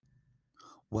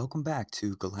Welcome back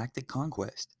to Galactic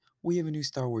Conquest. We have a new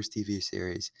Star Wars TV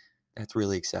series. That's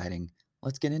really exciting.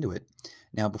 Let's get into it.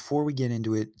 Now, before we get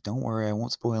into it, don't worry, I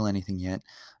won't spoil anything yet.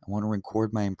 I want to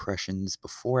record my impressions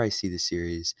before I see the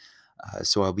series,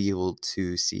 so I'll be able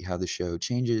to see how the show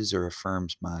changes or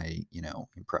affirms my,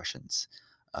 impressions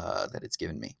that it's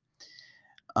given me.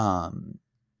 Um,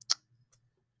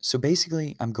 so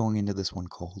basically, I'm going into this one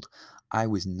cold. I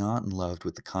was not in love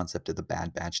with the concept of the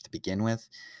Bad Batch to begin with.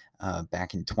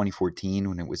 Back in 2014,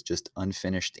 when it was just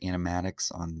unfinished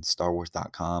animatics on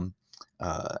StarWars.com,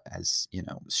 as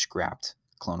scrapped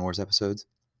Clone Wars episodes.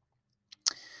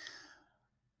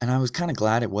 And I was kind of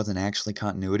glad it wasn't actually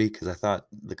continuity because I thought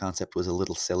the concept was a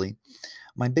little silly.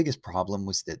 My biggest problem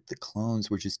was that the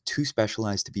clones were just too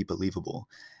specialized to be believable,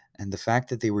 and the fact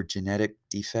that they were genetic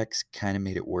defects kind of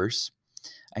made it worse.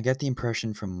 I get the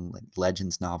impression from like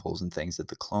Legends novels and things that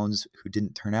the clones who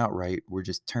didn't turn out right were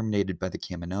just terminated by the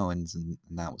Kaminoans, and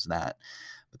that was that.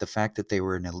 But the fact that they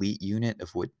were an elite unit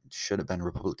of what should have been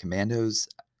Republic Commandos,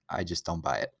 I just don't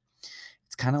buy it.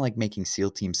 It's kind of like making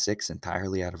SEAL Team 6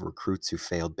 entirely out of recruits who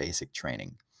failed basic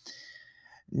training.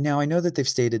 Now, I know that they've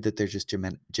stated that they're just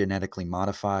genetically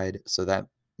modified, so that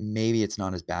maybe it's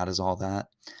not as bad as all that.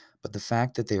 But the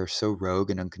fact that they are so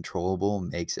rogue and uncontrollable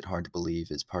makes it hard to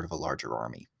believe as part of a larger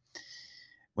army.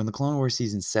 When the Clone Wars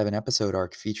Season 7 episode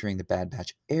arc featuring the Bad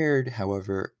Batch aired,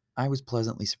 however, I was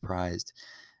pleasantly surprised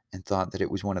and thought that it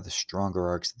was one of the stronger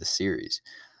arcs of the series.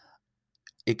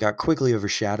 It got quickly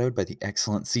overshadowed by the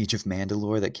excellent Siege of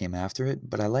Mandalore that came after it,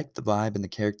 but I liked the vibe and the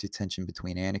character tension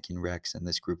between Anakin, Rex, and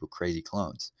this group of crazy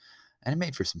clones, and it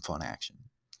made for some fun action.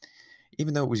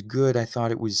 Even though it was good, I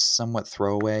thought it was somewhat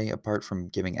throwaway, apart from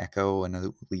giving Echo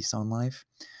another lease on life.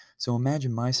 So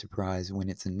imagine my surprise when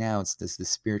it's announced as the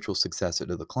spiritual successor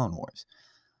to the Clone Wars.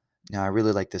 Now, I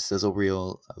really like the sizzle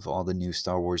reel of all the new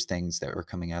Star Wars things that were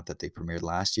coming out that they premiered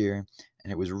last year,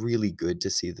 and it was really good to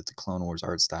see that the Clone Wars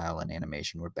art style and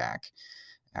animation were back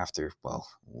after, well,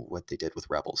 what they did with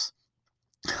Rebels.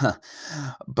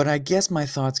 But I guess my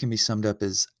thoughts can be summed up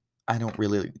as I don't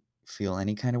really feel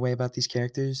any kind of way about these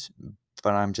characters,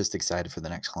 but I'm just excited for the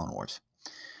next Clone Wars.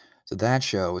 So that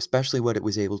show, especially what it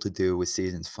was able to do with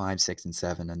seasons 5, 6, and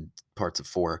 7 and parts of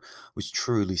 4, was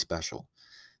truly special.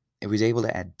 It was able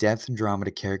to add depth and drama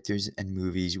to characters and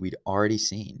movies we'd already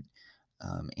seen.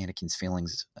 Anakin's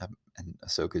feelings and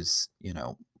Ahsoka's,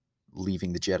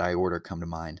 leaving the Jedi Order come to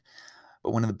mind.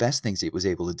 But one of the best things it was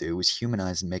able to do was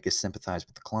humanize and make us sympathize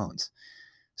with the clones.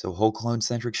 So, a whole clone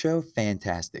centric show,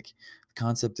 fantastic. The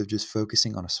concept of just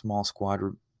focusing on a small squad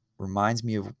reminds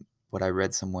me of what I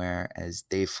read somewhere as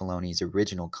Dave Filoni's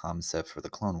original concept for the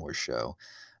Clone Wars show.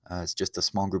 It's just a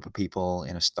small group of people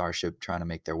in a starship trying to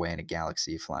make their way in a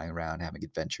galaxy, flying around, having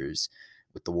adventures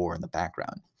with the war in the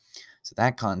background. So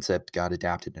that concept got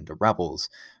adapted into Rebels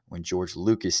when George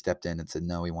Lucas stepped in and said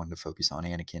no, he wanted to focus on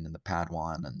Anakin and the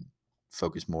Padawan and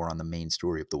focus more on the main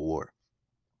story of the war.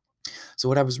 So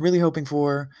what I was really hoping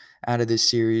for out of this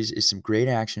series is some great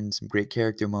action, some great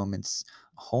character moments,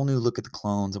 a whole new look at the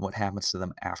clones and what happens to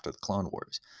them after the Clone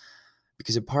Wars.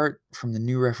 Because apart from the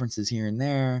new references here and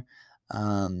there,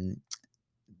 um,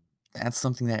 that's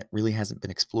something that really hasn't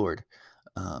been explored.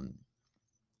 Um,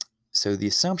 so the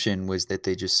assumption was that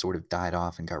they just sort of died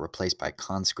off and got replaced by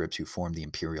conscripts who formed the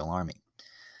Imperial Army.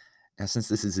 Now, since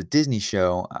this is a Disney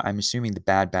show, I'm assuming the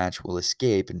Bad Batch will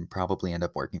escape and probably end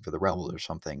up working for the Rebels or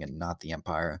something and not the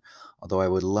Empire. Although I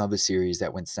would love a series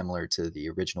that went similar to the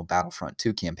original Battlefront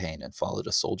 2 campaign and followed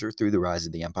a soldier through the rise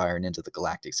of the Empire and into the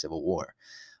Galactic Civil War.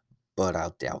 But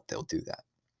I'll doubt they'll do that.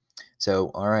 So,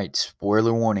 all right,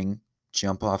 spoiler warning.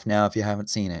 Jump off now if you haven't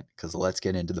seen it, because let's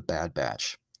get into the Bad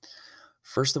Batch.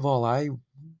 First of all, I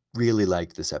really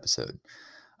liked this episode.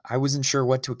 I wasn't sure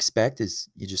what to expect, as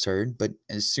you just heard, but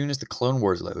as soon as the Clone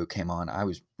Wars logo came on, I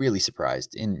was really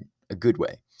surprised in a good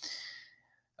way.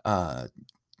 Uh,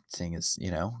 Seeing as,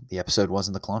 the episode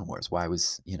wasn't the Clone Wars. Why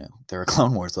was, there a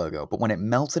Clone Wars logo? But when it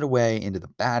melted away into the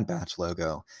Bad Batch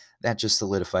logo, that just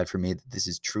solidified for me that this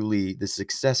is truly the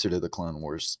successor to the Clone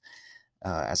Wars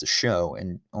as a show,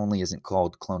 and only isn't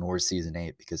called Clone Wars Season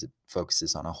 8 because it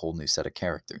focuses on a whole new set of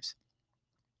characters.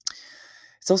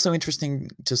 It's also interesting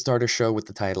to start a show with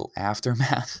the title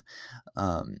Aftermath.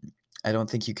 Um, I don't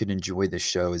think you could enjoy this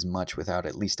show as much without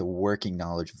at least a working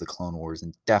knowledge of the Clone Wars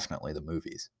and definitely the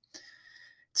movies.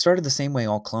 It started the same way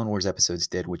all Clone Wars episodes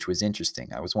did, which was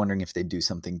interesting. I was wondering if they'd do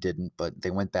something didn't, but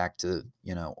they went back to,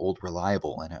 old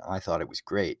reliable, and I thought it was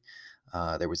great.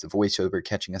 There was the voiceover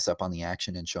catching us up on the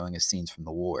action and showing us scenes from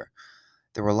the war.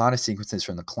 There were a lot of sequences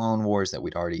from the Clone Wars that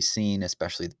we'd already seen,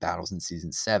 especially the battles in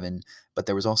Season 7, but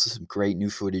there was also some great new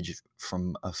footage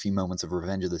from a few moments of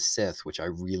Revenge of the Sith, which I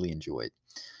really enjoyed.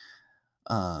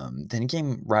 Then it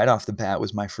came right off the bat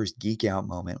was my first geek out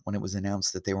moment when it was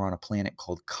announced that they were on a planet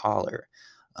called Collar,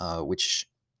 which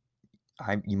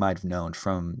you might have known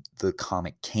from the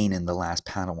comic Kanan the Last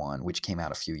Padawan, which came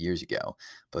out a few years ago,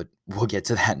 but we'll get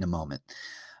to that in a moment.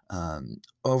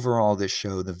 Overall, this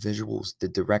show, the visuals, the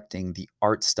directing, the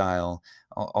art style,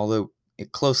 although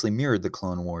it closely mirrored the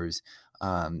Clone Wars,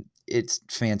 it's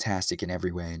fantastic in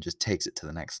every way and just takes it to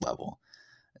the next level.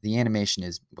 The animation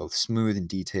is both smooth and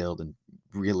detailed, and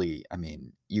really, I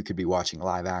mean, you could be watching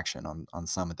live action on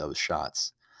some of those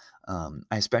shots.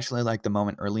 I especially like the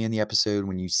moment early in the episode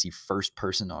when you see first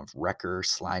person of Wrecker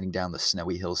sliding down the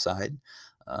snowy hillside.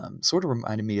 Sort of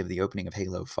reminded me of the opening of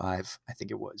Halo 5, I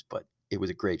think it was, but it was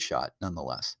a great shot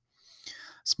nonetheless.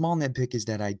 Small nitpick is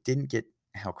that I didn't get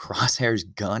how Crosshair's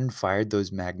gun fired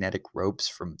those magnetic ropes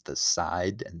from the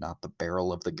side and not the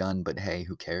barrel of the gun, but hey,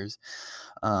 who cares?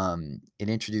 It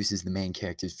introduces the main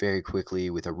characters very quickly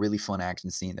with a really fun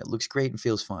action scene that looks great and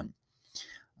feels fun.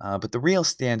 But the real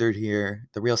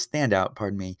standout,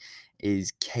 pardon me,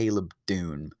 is Caleb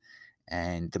Dune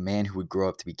and the man who would grow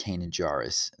up to be Kanan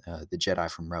Jarrus, the Jedi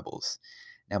from Rebels.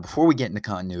 Now, before we get into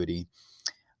continuity,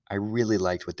 I really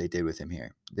liked what they did with him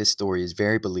here. This story is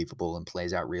very believable and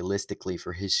plays out realistically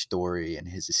for his story and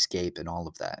his escape and all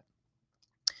of that.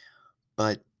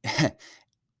 But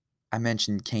I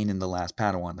mentioned Kanan the Last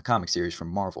Padawan, the comic series from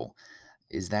Marvel.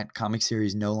 Is that comic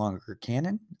series no longer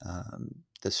canon?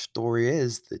 The story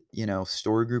is that,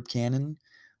 story group canon,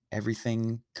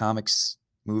 everything, comics,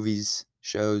 movies,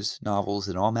 shows, novels,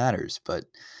 it all matters. But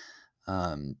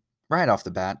right off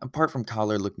the bat, apart from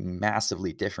Collar looking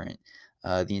massively different,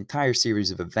 the entire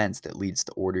series of events that leads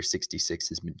to Order 66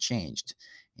 has been changed.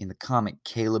 In the comic,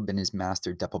 Caleb and his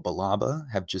master Depa Billaba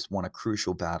have just won a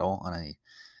crucial battle on a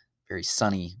very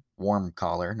sunny, warm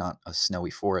Collar, not a snowy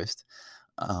forest.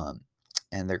 Um,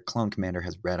 and their clone commander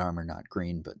has red armor, not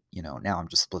green, but now I'm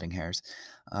just splitting hairs.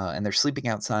 And they're sleeping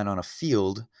outside on a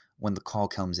field when the call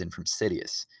comes in from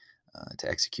Sidious to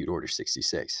execute Order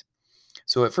 66.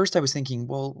 So at first I was thinking,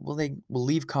 well, will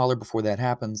leave Collar before that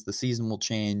happens. The season will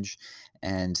change,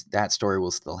 and that story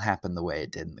will still happen the way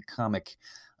it did in the comic.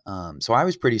 So I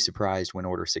was pretty surprised when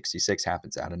Order 66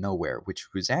 happens out of nowhere, which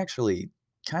was actually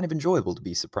kind of enjoyable to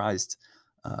be surprised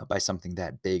by something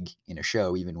that big in a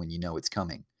show, even when you know it's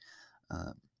coming.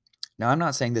 Um, Now, I'm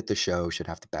not saying that the show should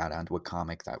have to bow down to a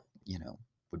comic that,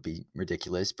 would be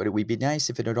ridiculous, but it would be nice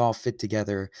if it had all fit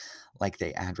together like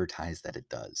they advertise that it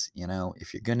does.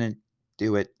 If you're going to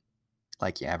do it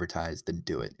like you advertised, then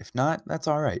do it. If not, that's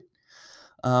all right.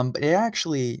 But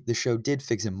the show did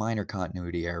fix a minor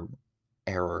continuity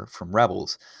error from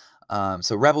Rebels.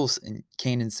 So Rebels, and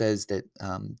Kanan says that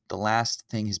the last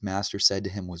thing his master said to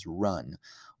him was "run,"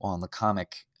 while in the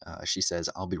comic she says,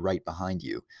 "I'll be right behind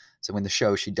you." So in the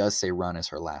show, she does say "run" as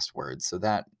her last words. So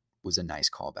that was a nice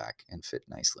callback and fit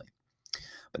nicely.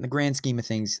 But in the grand scheme of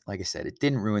things, like I said, it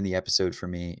didn't ruin the episode for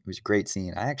me. It was a great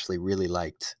scene. I actually really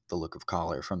liked the look of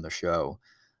Collar from the show,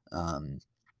 um,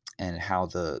 and how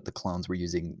the clones were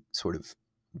using sort of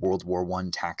World War One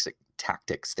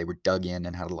tactics. They were dug in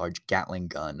and had a large Gatling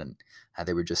gun, and how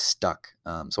they were just stuck.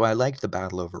 So I liked the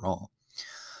battle overall.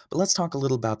 But let's talk a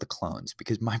little about the clones,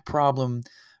 because my problem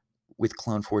with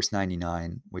Clone Force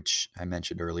 99, which I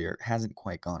mentioned earlier, hasn't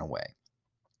quite gone away.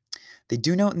 They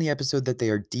do note in the episode that they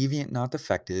are deviant, not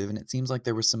defective, and it seems like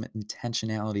there was some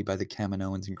intentionality by the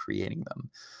Kaminoans in creating them.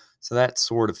 So that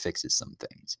sort of fixes some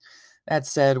things. That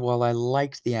said, while I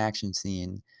liked the action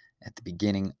scene at the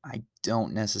beginning, I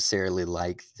don't necessarily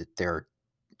like that there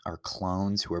are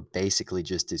clones who are basically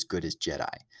just as good as Jedi.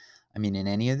 I mean, in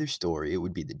any other story, it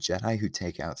would be the Jedi who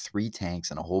take out 3 tanks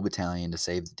and a whole battalion to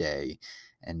save the day,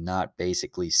 and not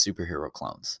basically superhero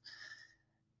clones.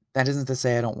 That isn't to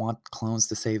say I don't want clones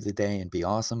to save the day and be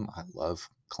awesome. I love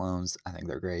clones. I think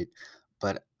they're great.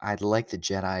 But I'd like the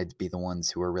Jedi to be the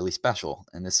ones who are really special.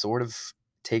 And this sort of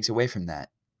takes away from that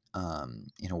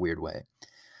in a weird way.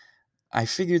 I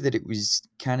figured that it was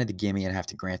kind of the gimme I'd have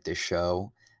to grant this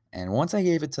show. And once I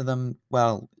gave it to them,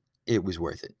 well, it was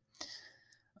worth it.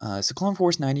 So Clone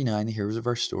Force 99, the heroes of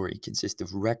our story, consist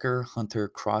of Wrecker, Hunter,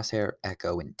 Crosshair,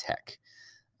 Echo, and Tech.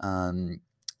 Um,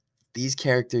 these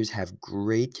characters have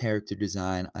great character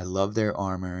design. I love their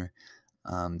armor.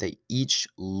 They each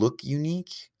look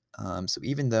unique. So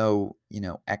even though,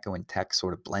 Echo and Tech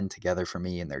sort of blend together for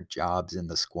me in their jobs in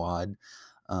the squad,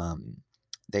 um,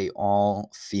 they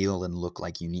all feel and look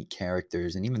like unique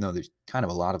characters. And even though there's kind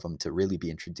of a lot of them to really be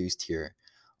introduced here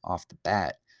off the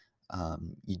bat,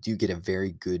 You do get a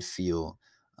very good feel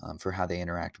for how they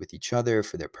interact with each other,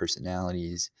 for their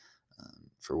personalities,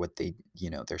 for what they,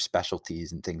 their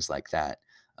specialties and things like that.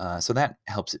 So that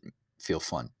helps it feel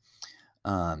fun.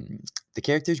 Um, the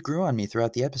characters grew on me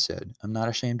throughout the episode. I'm not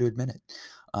ashamed to admit it.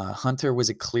 Hunter was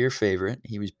a clear favorite.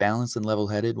 He was balanced and level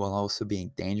headed while also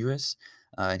being dangerous.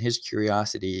 And his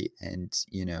curiosity and,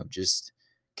 just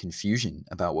confusion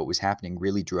about what was happening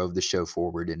really drove the show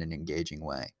forward in an engaging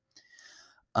way.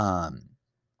 Um,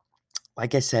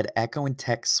 like I said, Echo and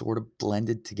Tech sort of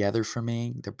blended together for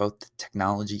me. They're both the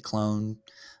technology clone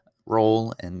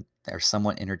role and they're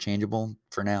somewhat interchangeable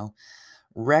for now.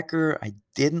 Wrecker, I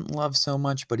didn't love so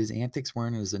much, but his antics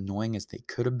weren't as annoying as they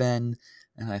could have been.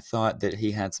 And I thought that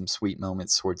he had some sweet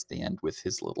moments towards the end with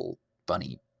his little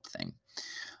bunny thing.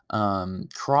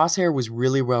 Crosshair was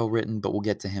really well written, but we'll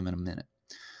get to him in a minute.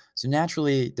 So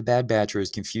naturally, the Bad Batcher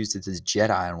is confused as this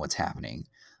Jedi on what's happening,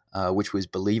 which was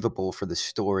believable for the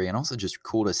story and also just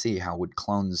cool to see how would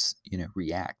clones,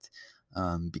 react.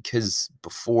 Because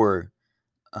before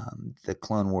the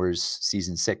Clone Wars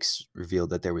season 6 revealed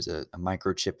that there was a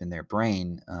microchip in their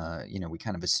brain, we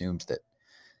kind of assumed that,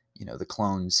 the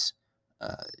clones,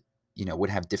 uh,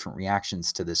 would have different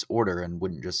reactions to this order and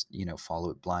wouldn't just, follow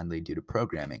it blindly due to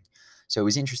programming. So it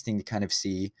was interesting to kind of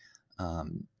see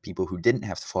people who didn't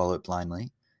have to follow it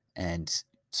blindly and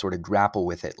sort of grapple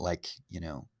with it like,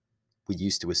 we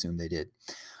used to assume they did.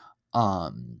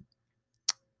 Um,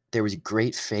 there was a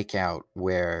great fake out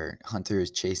where Hunter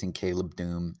is chasing Caleb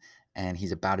Doom and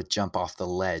he's about to jump off the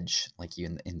ledge like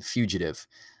you in Fugitive.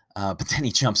 But then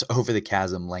he jumps over the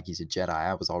chasm like he's a Jedi.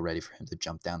 I was all ready for him to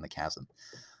jump down the chasm.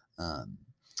 Um,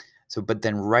 but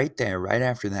then right there, right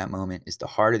after that moment, is the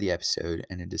heart of the episode,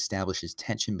 and it establishes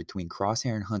tension between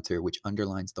Crosshair and Hunter, which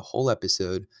underlines the whole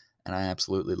episode, and I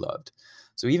absolutely loved.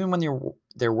 So even when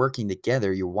they're working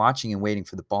together, you're watching and waiting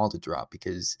for the ball to drop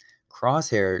because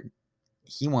Crosshair,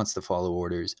 he wants to follow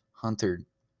orders. Hunter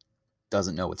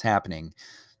doesn't know what's happening.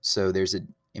 So there's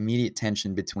an immediate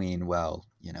tension between,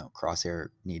 Crosshair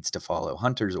needs to follow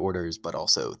Hunter's orders, but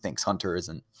also thinks Hunter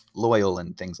isn't loyal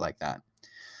and things like that.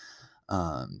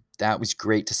 That was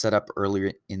great to set up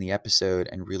earlier in the episode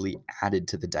and really added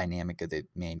to the dynamic of the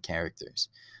main characters.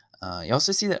 You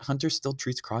also see that Hunter still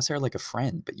treats Crosshair like a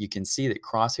friend, but you can see that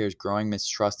Crosshair's growing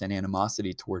mistrust and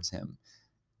animosity towards him,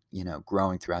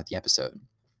 growing throughout the episode.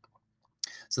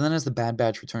 So then as the Bad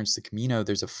Batch returns to Kamino,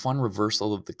 there's a fun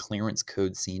reversal of the clearance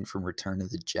code scene from Return of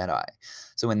the Jedi.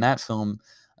 So in that film,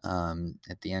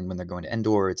 at the end when they're going to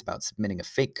Endor, it's about submitting a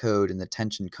fake code, and the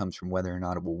tension comes from whether or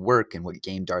not it will work and what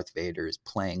game Darth Vader is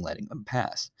playing, letting them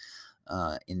pass.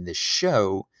 In this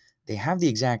show, they have the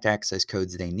exact access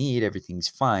codes they need. Everything's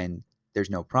fine. There's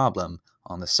no problem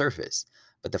on the surface.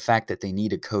 But the fact that they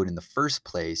need a code in the first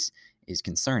place is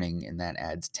concerning, and that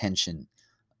adds tension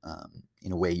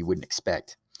in a way you wouldn't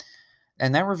expect.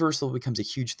 And that reversal becomes a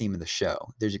huge theme of the show.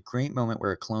 There's a great moment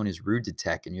where a clone is rude to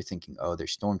Tech, and you're thinking, oh, they're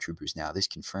stormtroopers now. This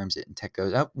confirms it. And Tech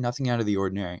goes, oh, nothing out of the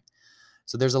ordinary.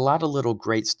 So there's a lot of little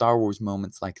great Star Wars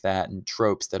moments like that and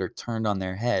tropes that are turned on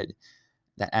their head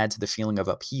that add to the feeling of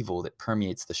upheaval that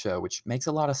permeates the show, which makes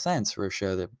a lot of sense for a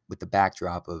show that with the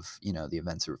backdrop of, the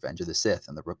events of Revenge of the Sith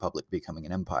and the Republic becoming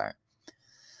an empire.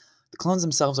 The clones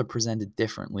themselves are presented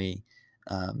differently.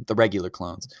 The regular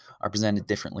clones are presented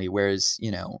differently, whereas,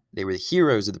 they were the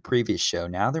heroes of the previous show.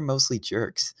 Now they're mostly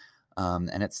jerks.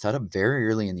 And it's set up very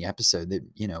early in the episode that,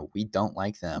 we don't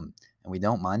like them and we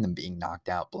don't mind them being knocked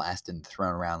out, blasted, and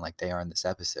thrown around like they are in this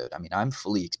episode. I mean, I'm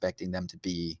fully expecting them to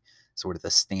be sort of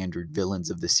the standard villains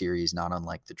of the series, not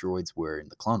unlike the droids were in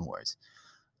the Clone Wars.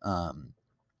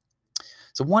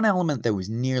 So one element that was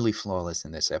nearly flawless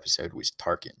in this episode was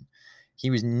Tarkin.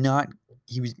 He was not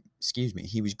he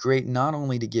was great not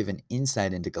only to give an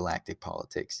insight into galactic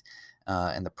politics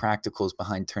and the practicals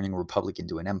behind turning a republic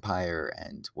into an empire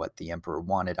and what the emperor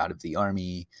wanted out of the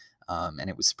army. And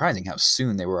it was surprising how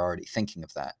soon they were already thinking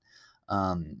of that.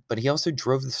 But he also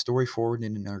drove the story forward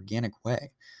in an organic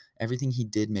way. Everything he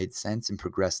did made sense and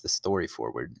progressed the story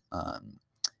forward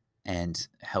and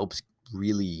helped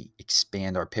really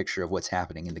expand our picture of what's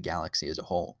happening in the galaxy as a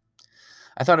whole.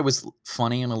 I thought it was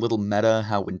funny and a little meta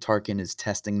how when Tarkin is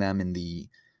testing them in the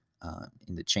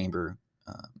chamber,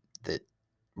 that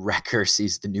Wrecker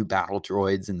sees the new battle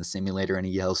droids in the simulator and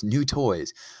he yells "new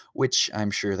toys," which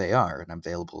I'm sure they are and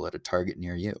available at a Target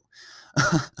near you.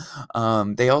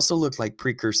 They also look like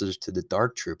precursors to the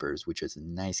Dark Troopers, which is a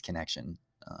nice connection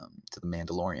to the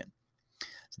Mandalorian.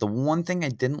 So the one thing I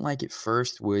didn't like at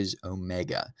first was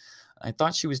Omega. I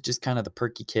thought she was just kind of the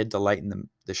perky kid to lighten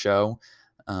the show.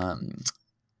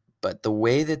 But the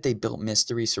way that they built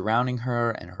mystery surrounding her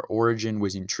and her origin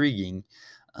was intriguing.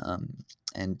 Um,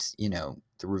 and,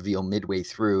 the reveal midway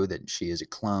through that she is a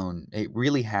clone, it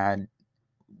really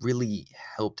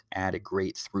helped add a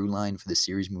great through line for the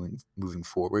series moving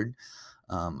forward.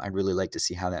 I'd really like to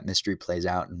see how that mystery plays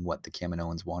out and what the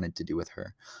Kaminoans wanted to do with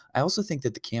her. I also think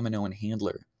that the Kaminoan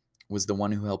handler was the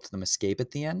one who helped them escape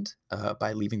at the end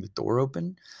by leaving the door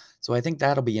open. So I think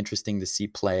that'll be interesting to see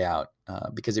play out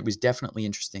because it was definitely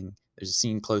interesting. There's a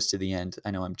scene close to the end. I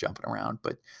know I'm jumping around,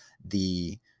 but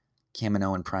the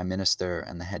Kaminoan prime minister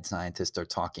and the head scientist are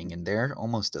talking, and they're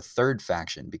almost a third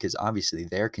faction because obviously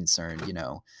they're concerned.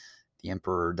 The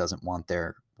emperor doesn't want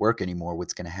their work anymore.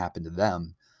 What's going to happen to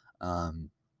them? Um,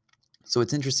 so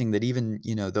it's interesting that even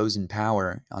those in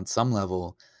power on some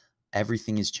level,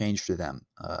 everything has changed for them.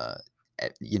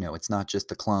 It's not just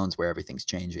the clones where everything's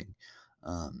changing.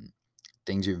 Um,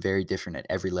 Things are very different at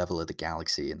every level of the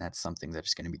galaxy, and that's something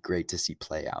that's going to be great to see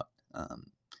play out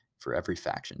for every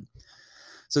faction.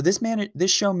 So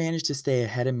this show managed to stay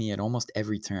ahead of me at almost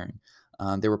every turn.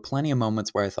 There were plenty of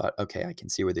moments where I thought, okay, I can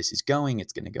see where this is going.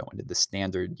 It's going to go into the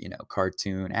standard,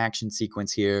 cartoon action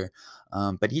sequence here.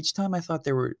 But each time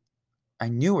I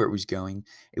knew where it was going,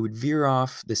 it would veer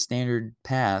off the standard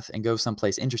path and go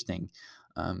someplace interesting,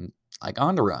 like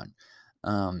Onderon.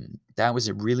 That was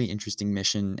a really interesting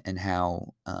mission, and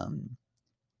how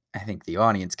I think the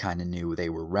audience kind of knew they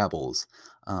were rebels,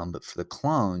 but for the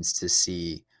clones to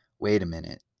see, wait a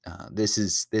minute, this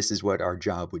is what our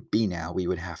job would be now. We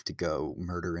would have to go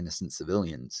murder innocent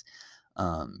civilians.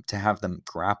 To have them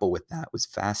grapple with that was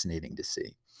fascinating to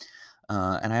see.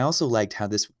 And I also liked how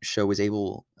this show was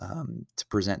able to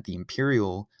present the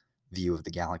Imperial view of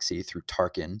the galaxy through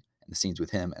Tarkin and the scenes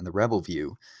with him, and the Rebel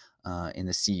view in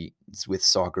the scenes with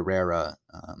Saw Gerrera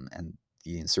and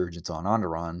the insurgents on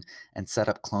Onderon, and set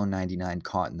up Clone 99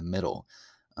 caught in the middle.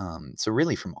 So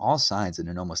really, from all sides and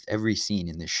in almost every scene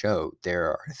in this show, there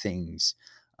are things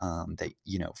that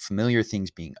familiar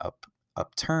things being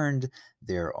upturned.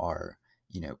 There are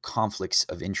conflicts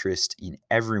of interest in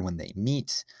everyone they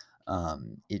meet.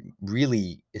 It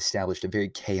really established a very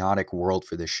chaotic world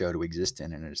for this show to exist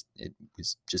in, and it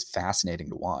was just fascinating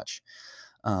to watch.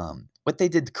 What they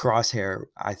did to Crosshair,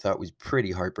 I thought, was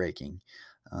pretty heartbreaking.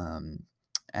 Um,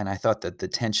 and I thought that the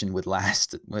tension would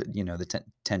last, the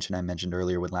tension I mentioned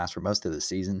earlier would last for most of the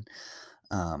season.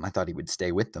 I thought he would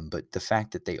stay with them, but the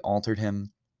fact that they altered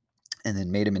him and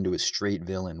then made him into a straight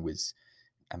villain was,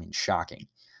 I mean, shocking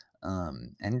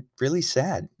and really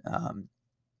sad.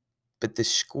 But the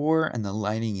score and the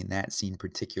lighting in that scene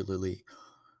particularly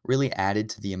really added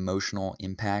to the emotional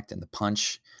impact and the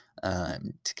punch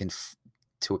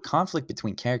to a conflict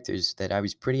between characters that I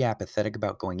was pretty apathetic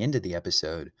about going into the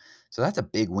episode. So that's a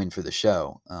big win for the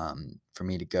show, for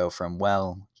me to go from,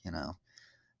 well,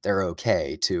 they're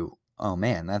okay, to, oh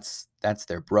man, that's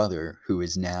their brother who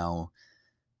is now,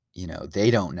 they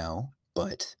don't know,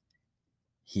 but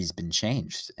he's been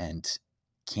changed and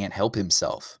can't help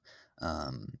himself.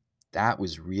 Um, that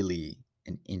was really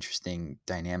an interesting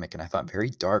dynamic, and I thought very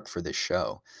dark for this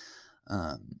show.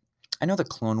 Um, I know the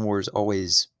Clone Wars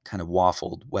always kind of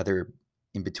waffled whether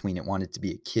in between it wanted to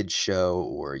be a kid's show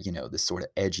or, this sort of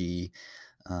edgy,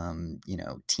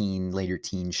 later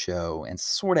teen show, and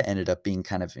sort of ended up being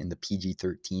kind of in the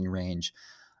PG-13 range.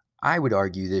 I would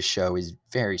argue this show is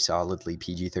very solidly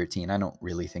PG-13. I don't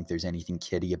really think there's anything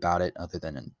kiddie about it other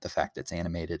than the fact that it's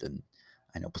animated, and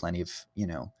I know plenty of,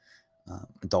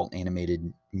 adult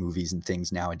animated movies and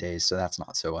things nowadays, so that's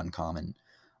not so uncommon.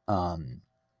 Um,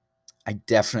 I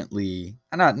definitely,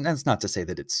 that's not to say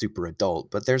that it's super adult,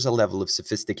 but there's a level of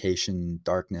sophistication,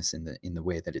 darkness in the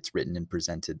way that it's written and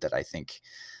presented that I think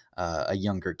a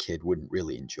younger kid wouldn't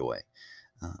really enjoy.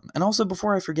 And also,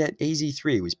 before I forget,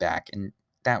 AZ3 was back, and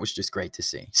that was just great to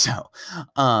see. So,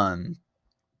 um,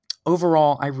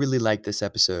 overall, I really liked this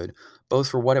episode, both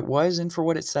for what it was and for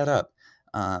what it set up.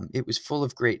 It was full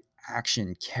of great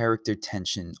action, character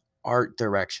tension, art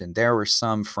direction. There were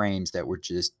some frames that were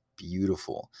just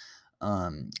beautiful.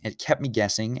 It kept me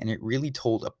guessing, and it really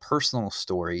told a personal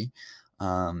story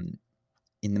um,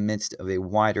 in the midst of a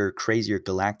wider, crazier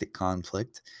galactic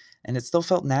conflict, and it still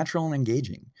felt natural and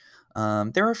engaging.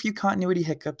 There were a few continuity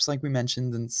hiccups, like we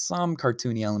mentioned, and some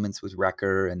cartoony elements with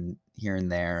Wrecker and here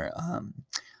and there.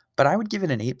 But I would give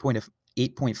it an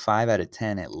 8.5 out of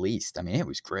 10 at least. I mean, it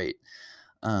was great.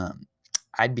 Um,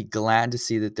 I'd be glad to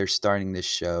see that they're starting this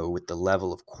show with the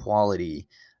level of quality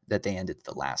that they ended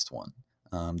the last one.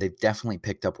 They've definitely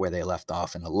picked up where they left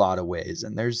off in a lot of ways,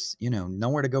 and there's,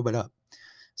 nowhere to go but up.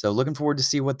 So looking forward to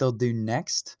see what they'll do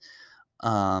next.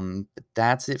 But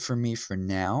that's it for me for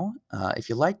now. If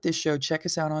you like this show, check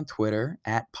us out on Twitter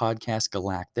at Podcast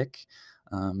Galactic.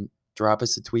 Drop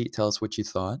us a tweet, tell us what you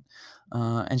thought,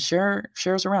 and share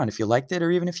us around if you liked it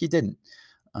or even if you didn't.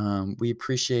 We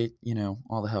appreciate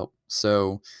all the help.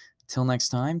 So, till next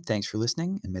time, thanks for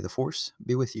listening, and may the force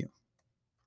be with you.